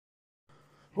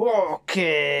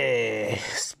Okay,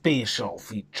 special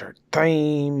feature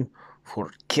time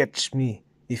for Catch Me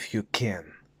If You Can.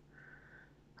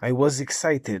 I was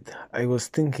excited. I was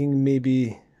thinking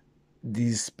maybe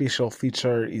this special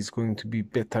feature is going to be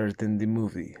better than the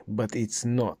movie, but it's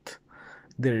not.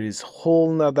 There is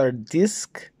whole nother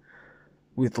disc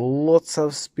with lots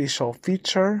of special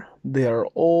feature. They are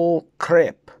all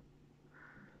crap.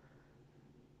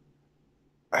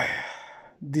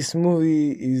 This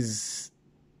movie is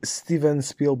Steven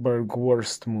Spielberg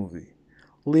worst movie.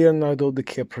 Leonardo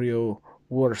DiCaprio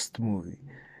worst movie.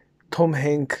 Tom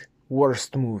Hanks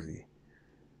worst movie.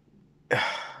 I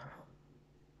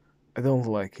don't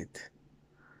like it.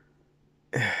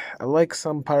 I like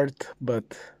some part,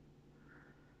 but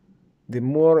the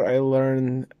more I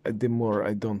learn, the more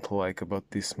I don't like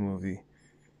about this movie.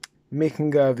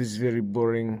 Making of is very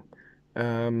boring.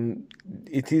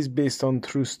 It is based on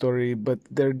true story, but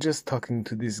they're just talking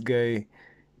to this guy,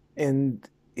 and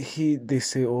they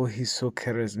say, oh, he's so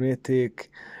charismatic.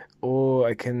 Oh,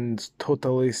 I can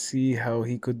totally see how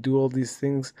he could do all these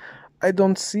things. I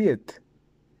don't see it.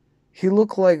 He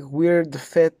looked like weird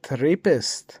fat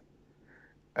rapist.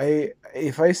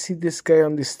 If I see this guy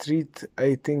on the street,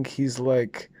 I think he's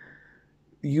like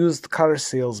used car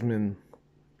salesman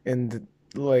and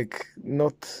like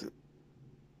not,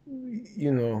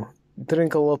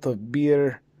 drink a lot of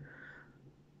beer.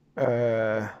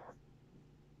 Uh,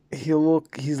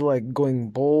 he's like going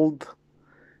bald.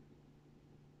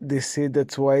 They say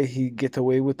that's why he get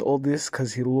away with all this,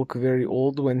 cause he look very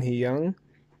old when he young.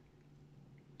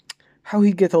 How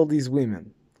he get all these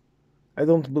women? I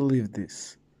don't believe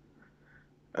this.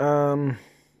 And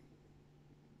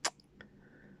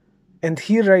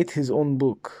he write his own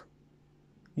book.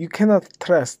 You cannot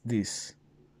trust this.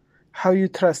 How you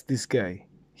trust this guy?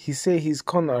 He say he's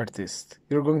con artist.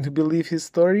 You're going to believe his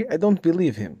story? I don't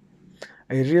believe him.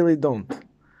 I really don't.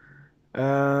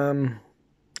 I'm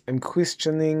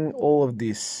questioning all of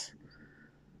this.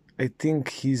 I think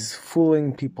he's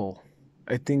fooling people.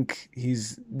 I think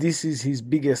this is his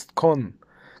biggest con.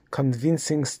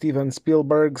 Convincing Steven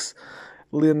Spielberg's,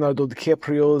 Leonardo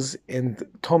DiCaprio's, and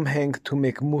Tom Hanks to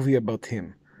make a movie about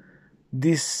him.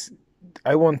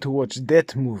 I want to watch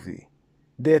that movie.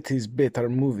 That is better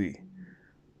movie.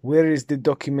 Where is the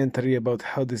documentary about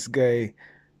how this guy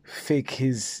fake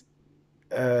his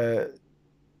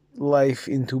life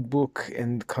into book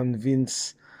and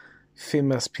convince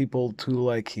famous people to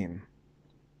like him?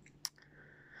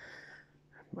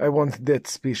 I want that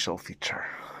special feature.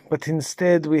 But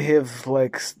instead we have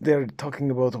they're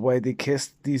talking about why they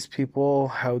cast these people,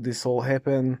 how this all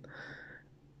happened.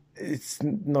 It's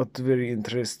not very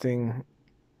interesting.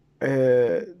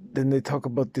 Then they talk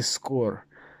about the score.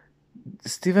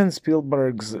 Steven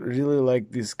Spielberg's really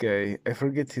like this guy. I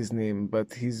forget his name,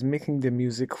 but he's making the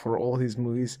music for all his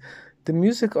movies. The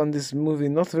music on this movie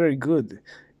not very good.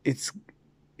 It's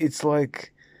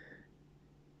like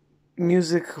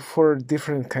music for a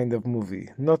different kind of movie,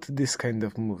 not this kind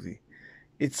of movie.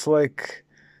 It's like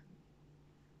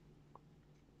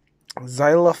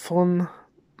xylophone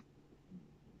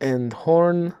and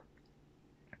horn,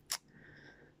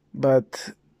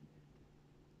 but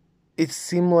it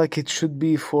seemed like it should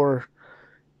be for,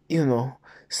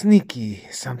 sneaky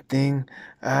something,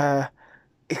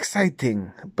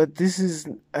 exciting. But this is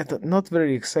not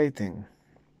very exciting.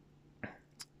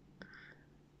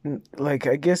 Like,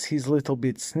 I guess he's a little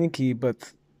bit sneaky,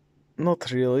 but not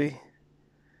really.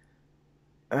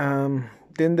 Then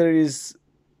there is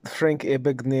Frank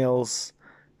Abagnale's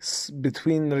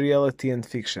Between Reality and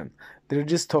Fiction. They're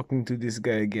just talking to this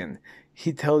guy again.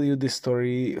 He tell you the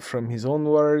story from his own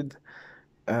word.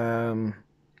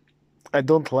 I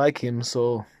don't like him,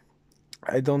 so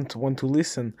I don't want to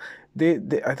listen.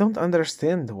 I don't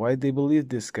understand why they believe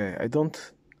this guy. I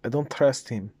don't trust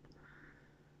him.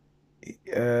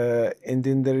 And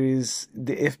then there is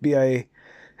the FBI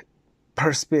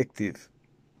perspective.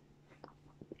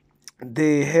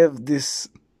 They have this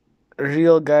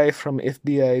real guy from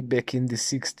FBI back in the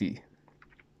 60s,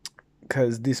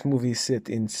 because this movie is set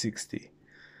in 60.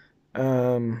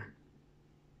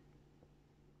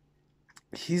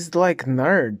 He's like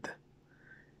nerd.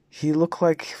 He look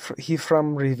like he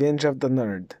from Revenge of the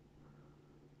Nerd.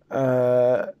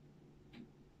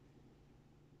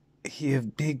 He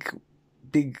have big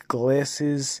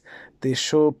glasses. They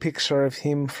show a picture of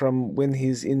him from when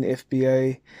he's in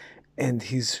FBI, and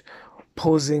he's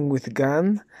posing with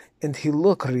gun, and he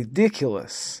look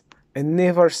ridiculous. I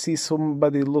never see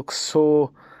somebody look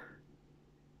so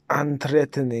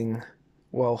unthreatening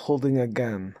while holding a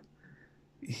gun.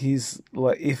 He's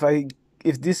like,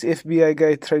 if this FBI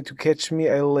guy tried to catch me,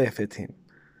 I laugh at him.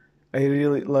 I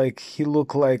really like. He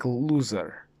looked like a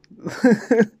loser,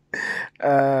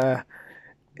 uh,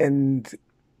 and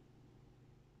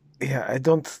yeah, I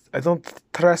don't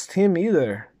trust him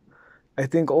either. I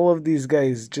think all of these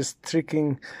guys just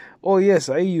tricking. Oh yes,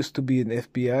 I used to be an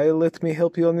FBI. Let me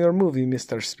help you on your movie,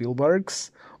 Mr.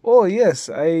 Spielbergs. Oh yes,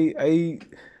 I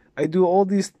do all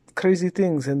these crazy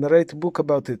things and write a book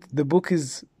about it. The book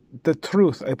is the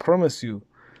truth, I promise you.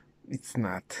 It's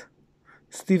not.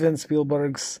 Steven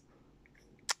Spielberg's,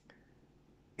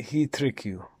 he trick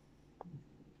you.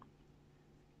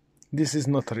 This is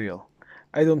not real.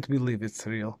 I don't believe it's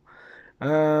real.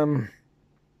 Um,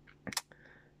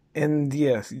 and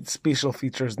yes, special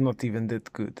features not even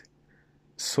that good.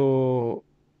 So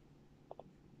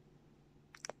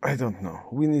I don't know.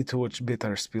 We need to watch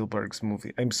better Spielberg's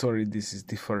movie. I'm sorry, this is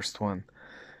the first one,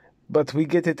 but we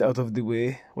get it out of the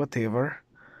way. Whatever.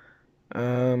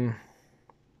 Um,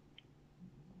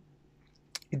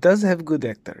 it does have good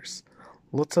actors,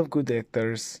 lots of good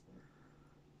actors.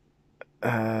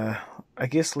 Uh, I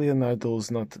guess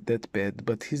Leonardo's not that bad,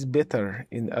 but he's better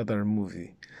in other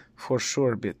movie, for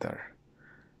sure better.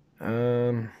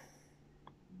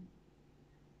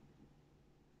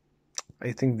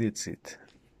 I think that's it.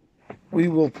 We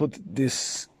will put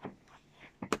this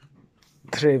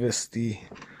travesty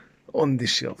on the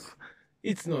shelf.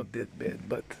 It's not that bad,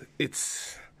 but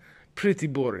it's pretty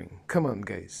boring. Come on,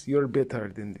 guys, you're better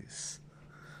than this.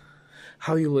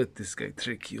 How you let this guy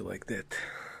trick you like that?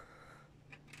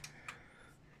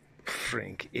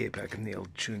 Frank Abagnale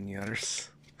Jr.'s.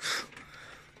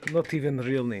 Not even a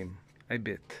real name, I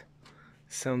bet.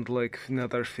 Sound like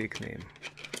another fake name.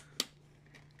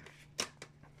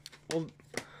 Well,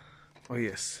 oh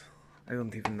yes, I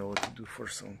don't even know what to do for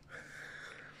song.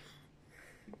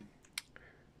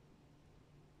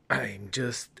 I'm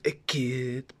just a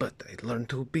kid, but I learned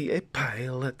to be a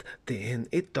pilot, then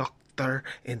a doctor,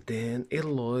 and then a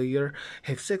lawyer.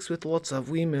 Have sex with lots of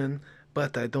women,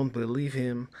 but I don't believe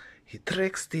him. He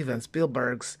tricks Steven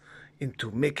Spielberg's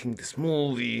into making this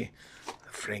movie.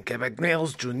 Frank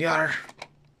Abagnale Jr.,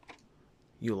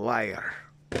 you liar.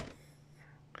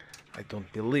 I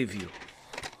don't believe you.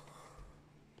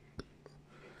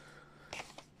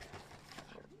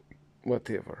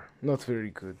 Whatever. Not very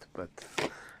good, but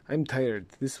I'm tired.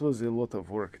 This was a lot of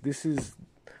work. This is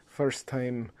first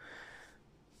time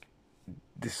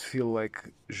this feel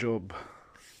like job.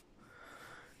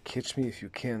 Catch Me If You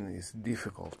Can is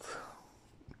difficult.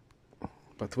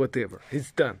 But whatever.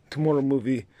 It's done. Tomorrow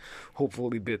movie,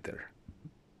 hopefully better.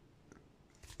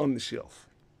 On the shelf.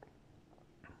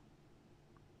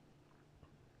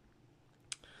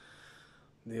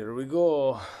 There we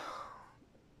go.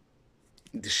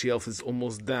 The shelf is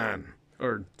almost done.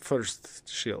 Or first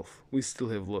shelf. We still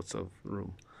have lots of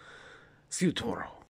room. See you tomorrow.